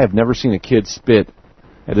I have never seen a kid spit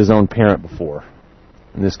at his own parent before.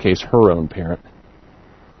 In this case, her own parent.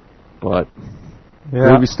 But,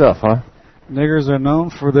 groovy stuff, huh? Niggers are known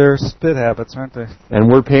for their spit habits, aren't they? And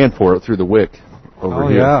we're paying for it through the WIC over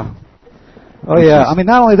here. Yeah. Oh, yeah. I mean,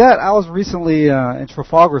 not only that, I was recently in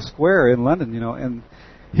Trafalgar Square in London, and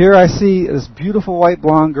here I see this beautiful white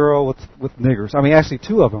blonde girl with niggers. I mean, actually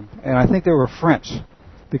two of them, and I think they were French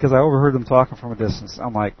because I overheard them talking from a distance.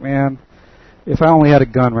 I'm like, man, if I only had a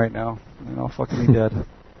gun right now, fucking be dead.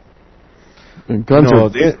 And guns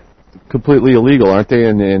are completely illegal, aren't they,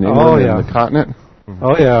 in England and the continent?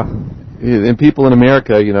 Oh, yeah. And people in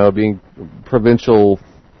America, being provincial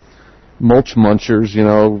mulch munchers,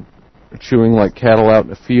 chewing like cattle out in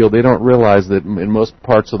the field, they don't realize that in most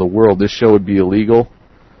parts of the world this show would be illegal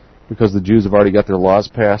because the Jews have already got their laws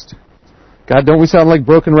passed. God, don't we sound like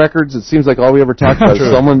broken records? It seems like all we ever talk about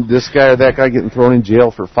is someone, this guy or that guy, getting thrown in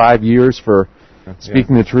jail for 5 years for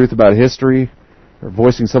speaking the truth about history or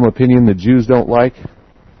voicing some opinion the Jews don't like.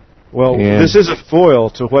 Well, this is a foil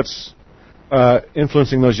to what's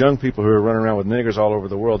influencing those young people who are running around with niggers all over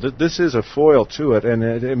the world. This is a foil to it, and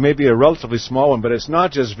it may be a relatively small one, but it's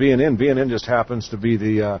not just VNN. VNN just happens to be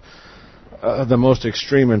the most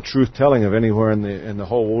extreme and truth-telling of anywhere in the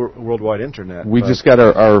whole worldwide internet. We just got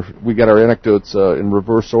our anecdotes in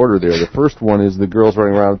reverse order there. The first one is the girls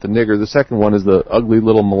running around with the nigger. The second one is the ugly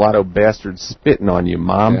little mulatto bastard spitting on you,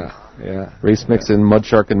 Mom. Yeah. Race mixing, mud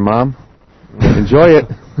sharking, Mom. Enjoy it.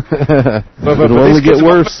 But it'll only get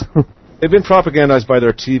worse. They've been propagandized by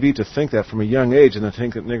their TV to think that from a young age, and they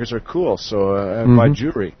think that niggers are cool. So by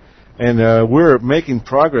Jewry, and we're making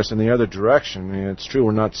progress in the other direction. I mean, it's true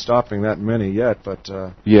we're not stopping that many yet, but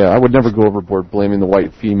I would never go overboard blaming the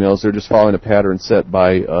white females. They're just following a pattern set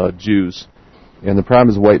by Jews, and the problem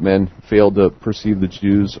is white men failed to perceive the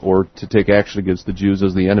Jews or to take action against the Jews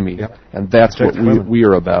as the enemy, and that's what we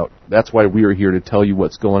are about. That's why we are here to tell you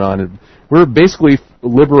what's going on. And we're basically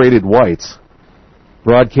liberated whites,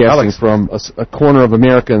 broadcasting from a corner of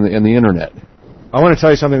America and the Internet. I want to tell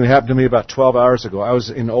you something that happened to me about 12 hours ago. I was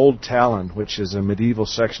in Old Talon, which is a medieval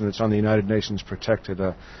section that's on the United Nations protected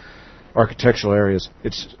architectural areas.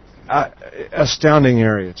 It's an astounding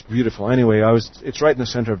area. It's beautiful. Anyway, it's right in the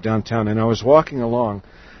center of downtown, and I was walking along,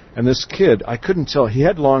 and this kid, I couldn't tell. He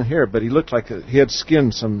had long hair, but he looked like he had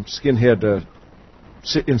some skinhead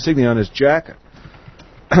insignia on his jacket.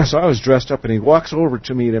 So I was dressed up, and he walks over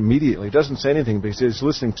to me immediately. He doesn't say anything because he's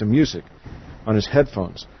listening to music on his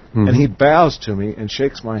headphones. Mm-hmm. And he bows to me and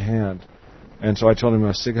shakes my hand. And so I told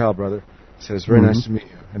him, Sig Heil, brother. He says, very nice to meet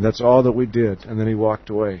you. And that's all that we did. And then he walked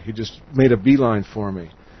away. He just made a beeline for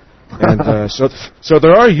me. And so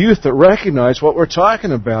there are youth that recognize what we're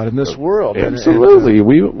talking about in this world. Absolutely.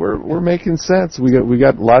 We're making sense. We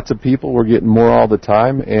got lots of people. We're getting more all the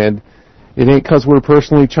time. And it ain't because we're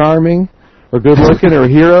personally charming or good-looking or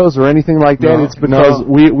heroes or anything like that. It's because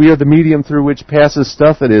we are the medium through which passes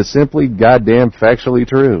stuff that is simply goddamn factually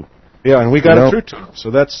true. Yeah, and we got it through to them.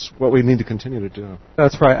 So that's what we need to continue to do.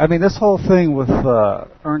 That's right. I mean, this whole thing with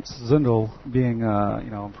Ernst Zundel being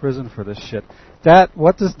in prison for this shit,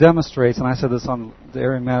 what this demonstrates, and I said this on the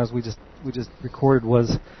Airing Matters we just recorded,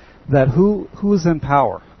 was that who's in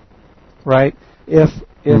power, right? If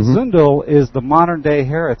Zundel is the modern-day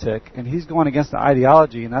heretic, and he's going against the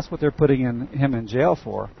ideology, and that's what they're putting him in jail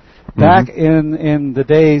for. Back in the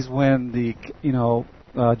days when the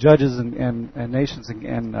judges and nations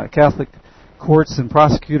and Catholic courts and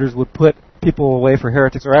prosecutors would put people away for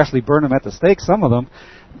heretics or actually burn them at the stake, some of them,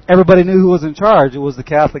 everybody knew who was in charge. It was the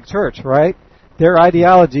Catholic Church, right? Their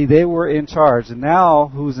ideology, they were in charge. And now,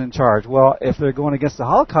 who's in charge? Well, if they're going against the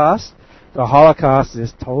Holocaust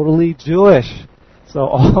is totally Jewish. So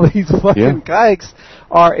all these fucking kikes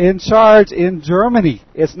are in charge in Germany.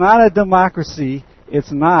 It's not a democracy.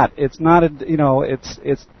 It's not. It's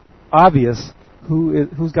obvious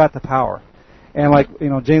who's got the power. And like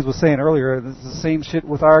James was saying earlier, this is the same shit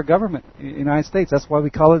with our government in the United States. That's why we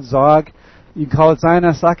call it ZOG, You can call it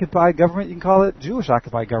Zionist-occupied government. You can call it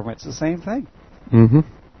Jewish-occupied government. It's the same thing. Mm-hmm.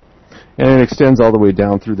 And it extends all the way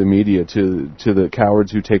down through the media to the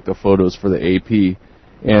cowards who take the photos for the AP,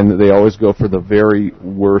 and they always go for the very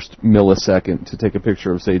worst millisecond to take a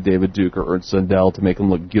picture of, say, David Duke or Ernst Sundell to make him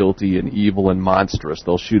look guilty and evil and monstrous.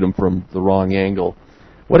 They'll shoot him from the wrong angle.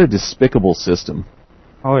 What a despicable system.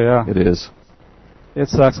 Oh, yeah. It is. It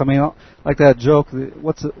sucks. I mean, like that joke,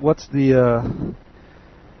 what's the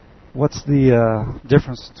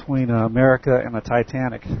difference between America and the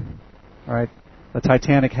Titanic? Right? The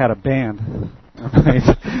Titanic had a band, right?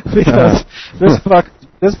 Because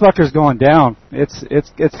this fucker's going down.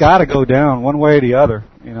 It's got to go down one way or the other.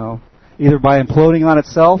 You know, either by imploding on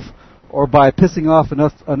itself or by pissing off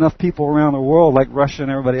enough people around the world, like Russia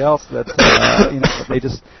and everybody else, that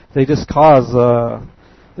they just cause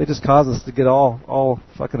us to get all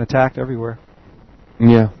fucking attacked everywhere.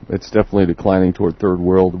 Yeah, it's definitely declining toward third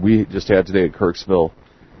world. We just had today at Kirksville.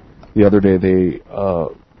 The other day,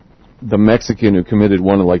 the Mexican who committed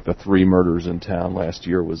one of like the 3 murders in town last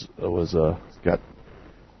year got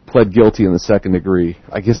pled guilty in the 2nd degree.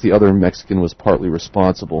 I guess the other Mexican was partly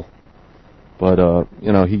responsible, but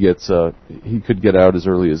he could get out as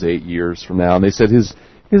early as 8 years from now. And they said his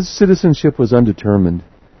citizenship was undetermined,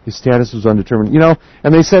 his status was undetermined.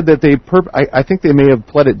 And they said that I think they may have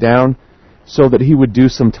pled it down so that he would do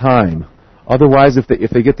some time. Otherwise, if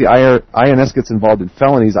they get the INS gets involved in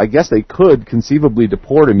felonies, I guess they could conceivably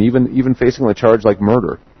deport him, even facing a charge like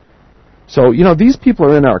murder. So, these people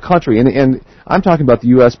are in our country, and I'm talking about the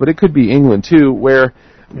U.S., but it could be England too, where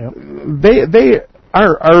they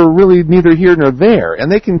are really neither here nor there,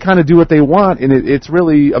 and they can kind of do what they want, and it's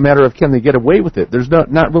really a matter of can they get away with it. There's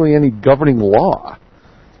not really any governing law.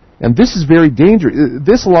 And this is very dangerous.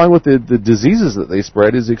 This, along with the diseases that they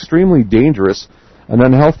spread, is extremely dangerous and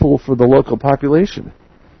unhealthful for the local population.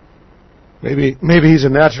 Maybe he's a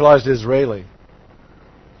naturalized Israeli.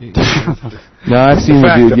 No, I've seen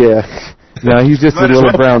the dude, yeah. No, he's just a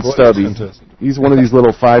little brown stubby. He's one of these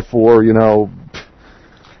little 5'4",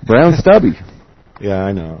 brown stubby. Yeah,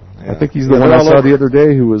 I know. Yeah. I think he's the one I saw the other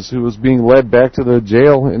day who was being led back to the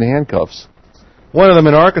jail in handcuffs. One of them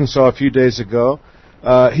in Arkansas a few days ago.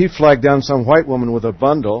 He flagged down some white woman with a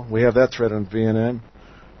bundle. We have that thread on VNN.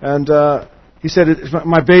 And he said,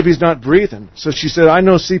 my baby's not breathing. So she said, I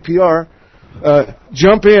know CPR.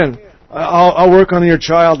 Jump in. I'll work on your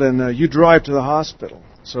child, and you drive to the hospital.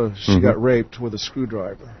 So she got raped with a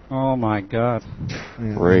screwdriver. Oh, my God.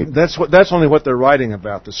 Yeah. Great. That's only what they're writing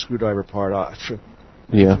about, the screwdriver part.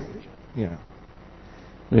 Yeah. Yeah.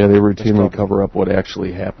 Yeah, they routinely cover up what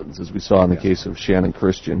actually happens, as we saw in the case of Shannon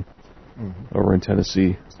Christian over in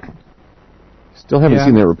Tennessee. Still haven't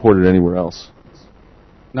seen that reported anywhere else.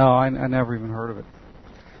 No, I never even heard of it.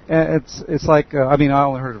 And it's like I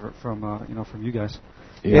only heard of it from from you guys.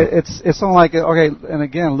 Yeah. It's something like okay, and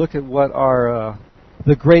again, look at what our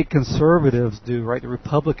the great conservatives do, right? The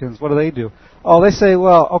Republicans, what do? Oh, they say,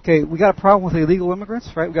 well, okay, we got a problem with illegal immigrants,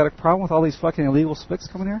 right? We got a problem with all these fucking illegal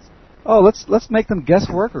spics coming here. Oh, let's make them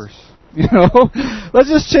guest workers. Let's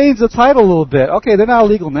just change the title a little bit. Okay, they're not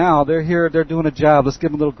illegal now. They're here. They're doing a job. Let's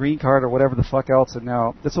give them a little green card or whatever the fuck else. And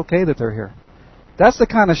now it's okay that they're here. That's the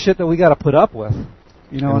kind of shit that we got to put up with.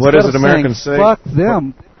 And what does it Americans say? Fuck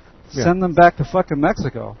them. Send them back to fucking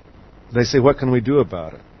Mexico. They say, what can we do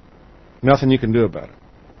about it? Nothing you can do about it.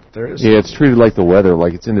 There is. Yeah, it's treated like the weather,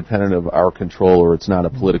 like it's independent of our control, or it's not a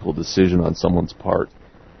political decision on someone's part.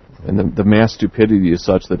 And the mass stupidity is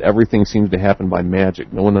such that everything seems to happen by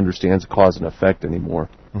magic. No one understands cause and effect anymore.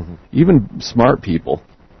 Mm-hmm. Even smart people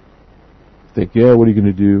think, yeah, what are you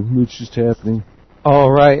going to do? It's just happening. Oh,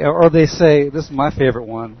 right. Or they say, this is my favorite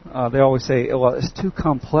one, they always say, well, it's too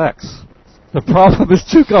complex. The problem is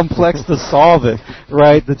too complex to solve it,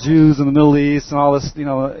 right? The Jews in the Middle East and all this,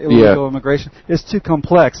 illegal immigration. It's too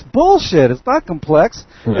complex. Bullshit. It's not complex.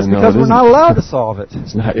 It's because we're not allowed to solve it.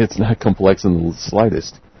 It's not complex in the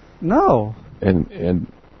slightest. No.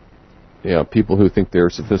 And people who think they're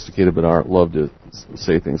sophisticated but aren't love to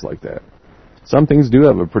say things like that. Some things do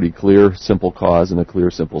have a pretty clear, simple cause and a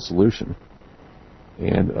clear, simple solution.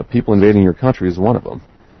 And people invading your country is one of them.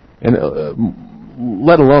 And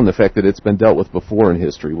let alone the fact that it's been dealt with before in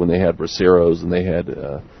history when they had braceros and they had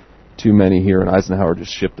too many here, and Eisenhower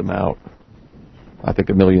just shipped them out. I think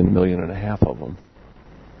 1.5 million of them.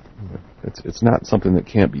 It's not something that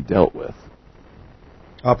can't be dealt with.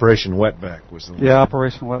 Operation Wetback was the one. Yeah,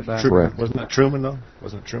 Operation Wetback. Correct. Wasn't that Truman, though?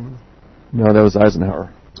 Wasn't it Truman? No, that was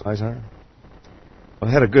Eisenhower. Eisenhower?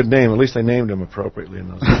 Well, it had a good name. At least they named him appropriately in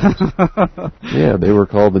those days. Yeah, they were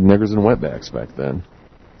called the niggers and wetbacks back then.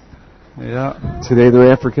 Yeah. Today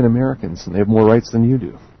they're African Americans, and they have more rights than you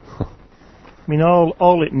do. mean,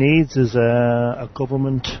 all it needs is a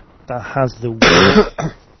government that has the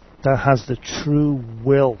will, that has the true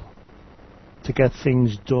will to get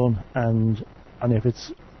things done, and if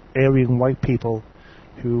it's Aryan white people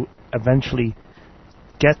who eventually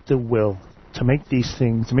get the will to make these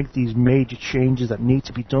things, to make these major changes that need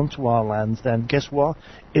to be done to our lands, then guess what?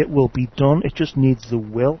 It will be done. It just needs the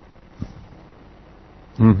will.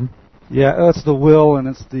 Mm-hmm. Yeah, that's the will, and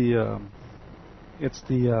it's the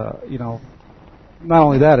not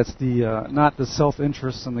only that, it's the not the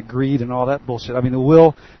self-interest and the greed and all that bullshit. I mean, the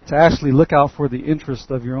will to actually look out for the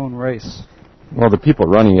interest of your own race. Well, the people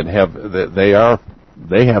running it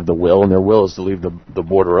they have the will, and their will is to leave the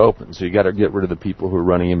border open. So you got to get rid of the people who are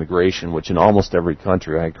running immigration, which in almost every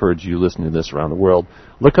country, I encourage you listening to this around the world,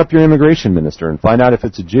 look up your immigration minister and find out if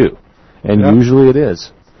it's a Jew. And usually it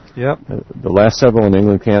is. Yep. The last several in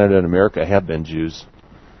England, Canada, and America have been Jews.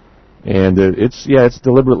 And it's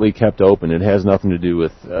deliberately kept open. It has nothing to do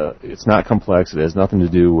with, it's not complex. It has nothing to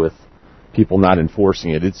do with people not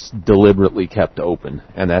enforcing it. It's deliberately kept open,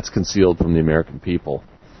 and that's concealed from the American people.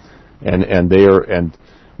 And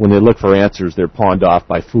when they look for answers, they're pawned off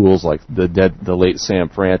by fools like the late Sam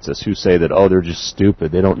Francis, who say that, they're just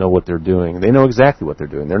stupid. They don't know what they're doing. They know exactly what they're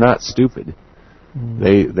doing. They're not stupid.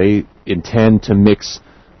 They intend to mix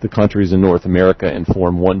the countries in North America and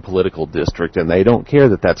form one political district, and they don't care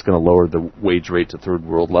that that's going to lower the wage rate to third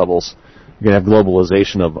world levels. You're going to have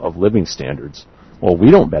globalization of living standards. Well, we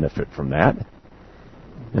don't benefit from that.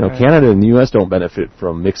 Canada and the U.S. don't benefit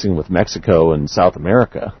from mixing with Mexico and South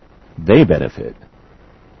America. They benefit.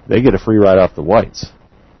 They get a free ride off the whites.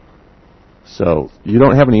 So you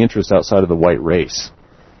don't have any interest outside of the white race.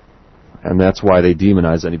 And that's why they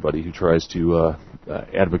demonize anybody who tries to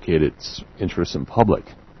advocate its interests in public.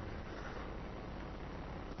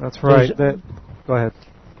 That's right. Go ahead.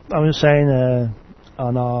 I was saying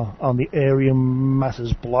on the Aryan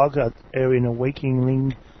Matters blog at Aryan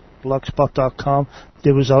Awakening blogspot.com,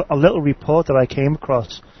 there was a little report that I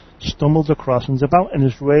stumbled across, and it's about an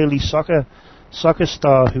Israeli soccer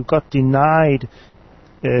star who got denied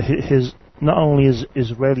not only his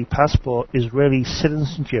Israeli passport, Israeli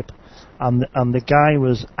citizenship, and the guy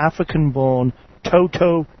was African-born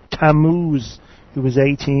Toto Tammuz, who was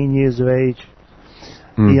 18 years of age.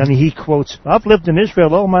 And he quotes, "I've lived in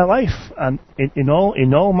Israel all my life, and in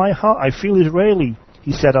all my heart I feel Israeli,"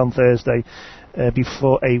 he said on Thursday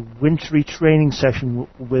before a wintry training session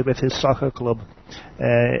with his soccer club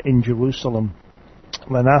in Jerusalem.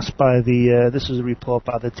 When asked by this is a report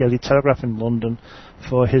by the Daily Telegraph in London,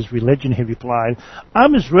 for his religion, he replied,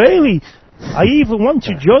 "I'm Israeli. I even want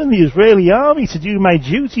to join the Israeli army to do my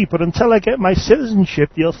duty, but until I get my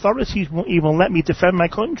citizenship, the authorities won't even let me defend my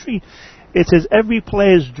country. It is every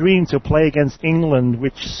player's dream to play against England,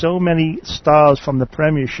 which so many stars from the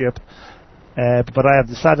Premiership, but I have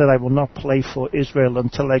decided I will not play for Israel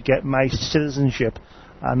until I get my citizenship."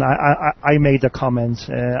 And I made a comment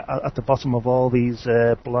at the bottom of all these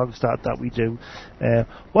blogs that we do.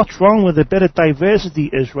 What's wrong with a bit of diversity,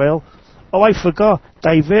 Israel? Oh, I forgot.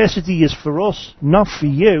 Diversity is for us, not for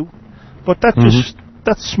you. But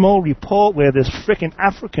that small report where this frickin'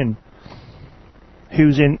 African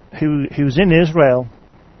who's in Israel,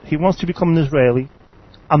 he wants to become an Israeli,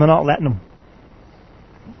 and they're not letting him.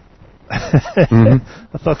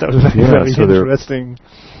 I thought that was very interesting.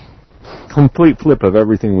 Complete flip of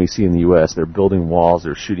everything we see in the U.S. They're building walls,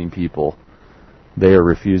 they're shooting people, they are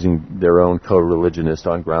refusing their own co-religionist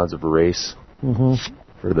on grounds of race.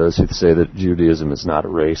 For those who say that Judaism is not a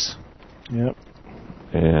race. Yep.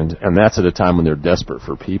 And that's at a time when they're desperate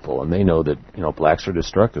for people, and they know that blacks are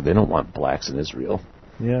destructive. They don't want blacks in Israel.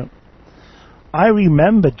 Yeah. I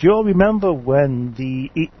remember. Do you all remember when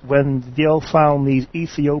they all found these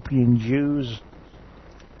Ethiopian Jews,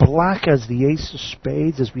 black as the ace of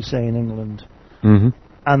spades, as we say in England,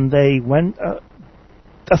 and they went?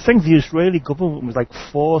 I think the Israeli government was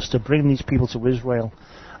forced to bring these people to Israel.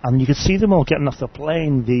 And you could see them all getting off the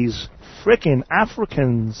plane, these frickin'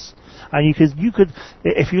 Africans. And you could,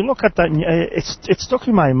 if you look at that, it stuck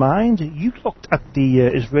in my mind. You looked at the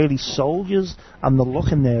Israeli soldiers and the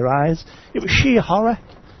look in their eyes. It was sheer horror.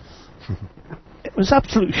 It was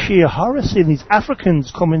absolute sheer horror seeing these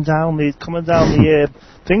Africans coming down the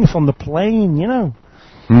thing from the plane,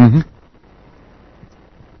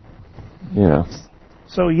 Yeah.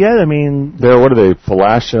 So yeah, I mean, what are they?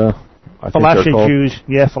 Falasha. Falasha Jews,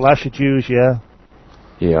 yeah, Falasha Jews, yeah.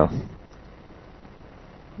 Yeah.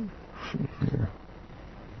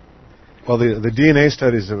 Well, the DNA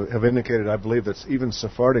studies have indicated, I believe, that even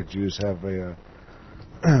Sephardic Jews have a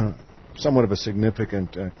somewhat of a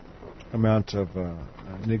significant amount of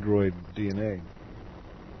Negroid DNA.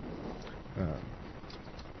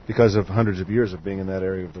 because of hundreds of years of being in that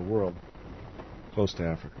area of the world, close to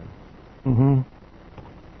Africa. Mm-hmm.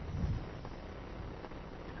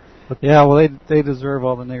 Yeah, well, they deserve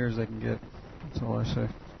all the niggers they can get. That's all I say.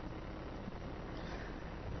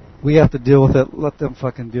 We have to deal with it. Let them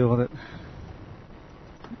fucking deal with it.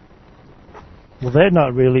 Well, they're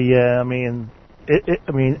not really. I mean,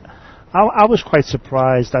 I was quite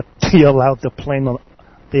surprised that they allowed the planes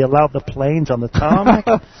on the tarmac.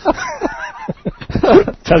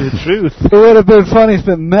 Tell you the truth, it would have been funny if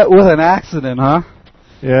it met with an accident, huh?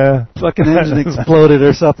 Yeah, fucking engine exploded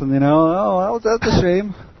or something. You know? Oh, that's a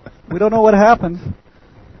shame. We don't know what happened.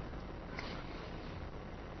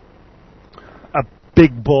 A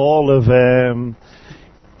big ball of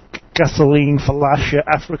gasoline Falasha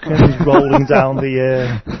Africans rolling down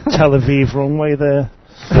the Tel Aviv runway there.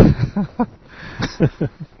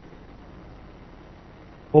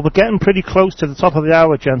 Well, we're getting pretty close to the top of the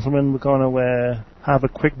hour, gentlemen. We're going to have a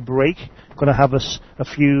quick break. We're going to have a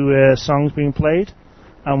few songs being played,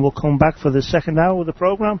 and we'll come back for the second hour of the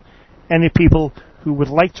program. Any people who would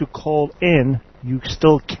like to call in, you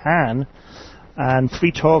still can. And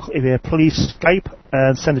Free Talk, please Skype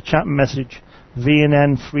and send a chat message,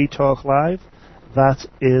 VNN Free Talk Live. That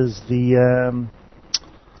is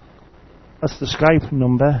that's the Skype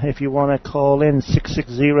number. If you want to call in,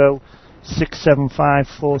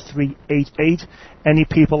 660-675-4388. Any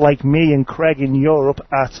people like me and Craig in Europe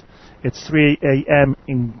it's 3 a.m.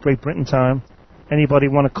 in Great Britain time. Anybody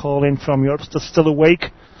want to call in from Europe still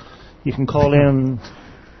awake? You can call in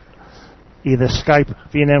either Skype,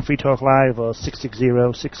 VNN Free Talk Live, or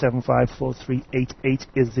 660-675-4388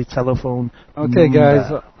 is the telephone Okay, number.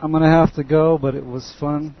 guys, I'm going to have to go, but it was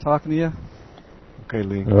fun talking to you. Okay,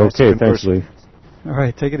 Lee. Okay, thanks, Lee. All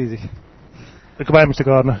right, take it easy. Goodbye, Mr.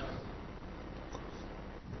 Gardner.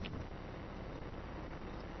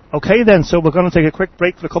 Okay, then, so we're going to take a quick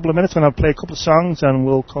break for a couple of minutes, and I'll play a couple of songs, and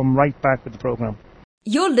we'll come right back with the program.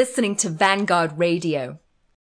 You're listening to Vanguard Radio.